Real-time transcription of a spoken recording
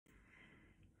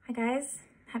Hi guys,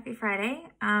 happy Friday.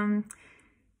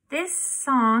 This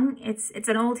song, it's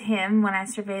an old hymn, When I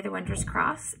Survey the Wondrous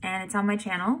Cross, and it's on my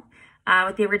channel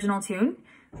with the original tune.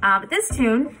 But this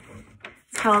tune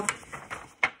is called,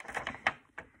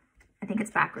 I think it's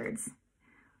backwards,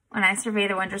 When I Survey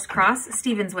the Wondrous Cross,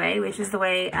 Stephen's Way, which is the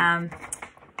way a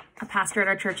pastor at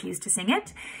our church used to sing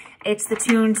it. It's the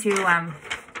tune to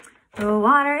the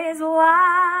water is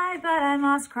wide, but I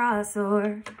must cross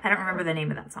o'er. I don't remember the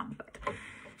name of that song, but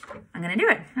I'm gonna do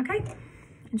it, okay?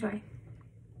 Enjoy.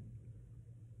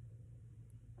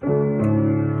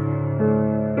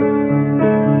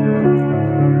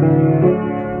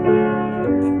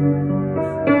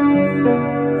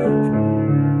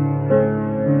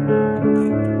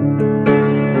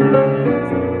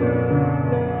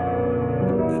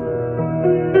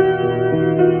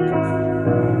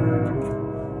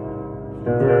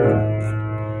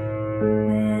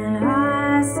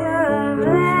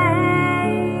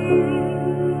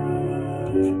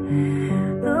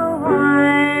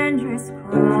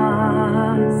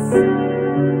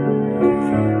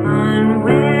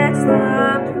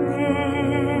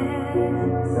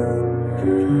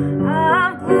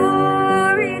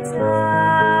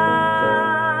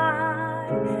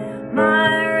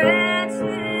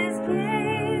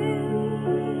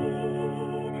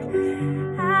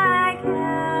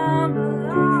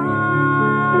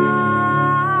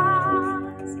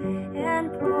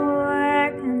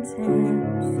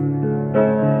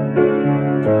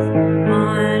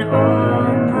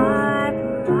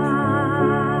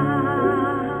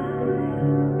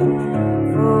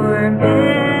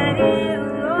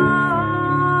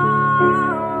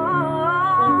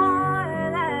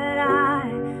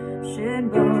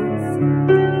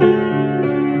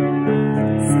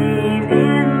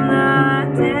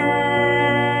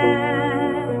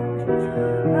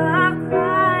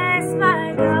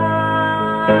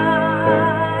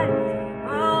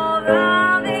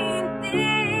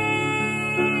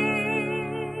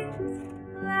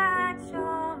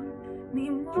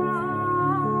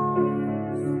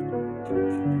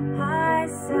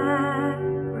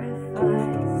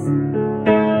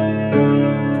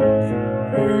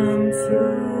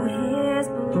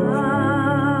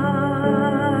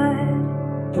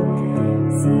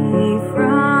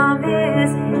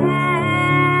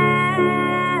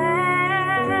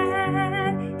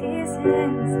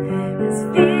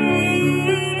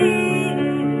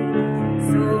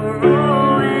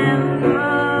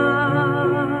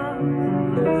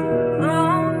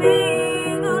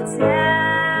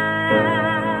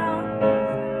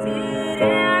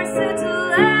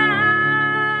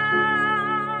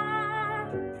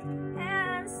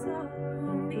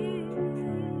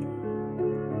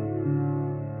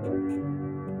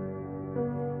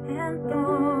 And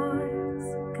thorns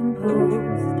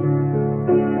composed,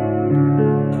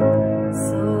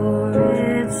 so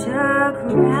rich a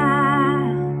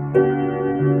crown,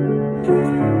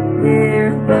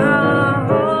 where the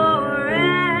whole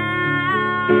realm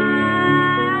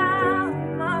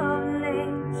of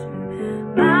nature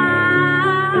mine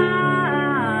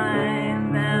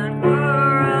that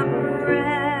were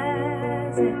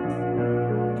present.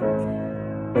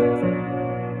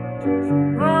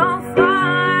 Oh,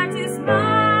 far too small,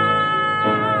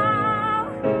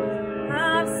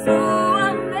 I'm so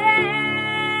amazing,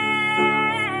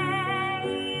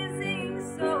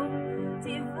 so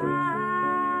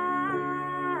divine,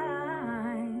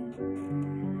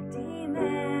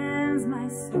 demands my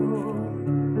soul,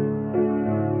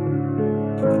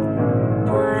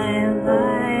 my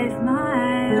life,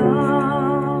 my all,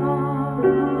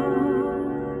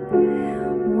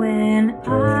 when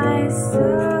I survey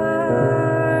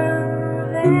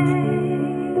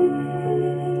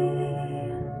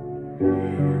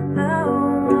the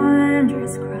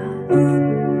wondrous cross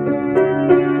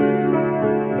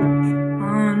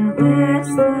on which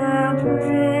the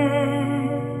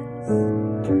Prince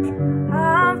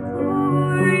of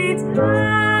Glory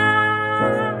died,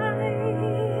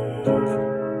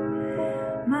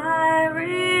 my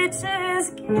riches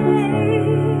gained.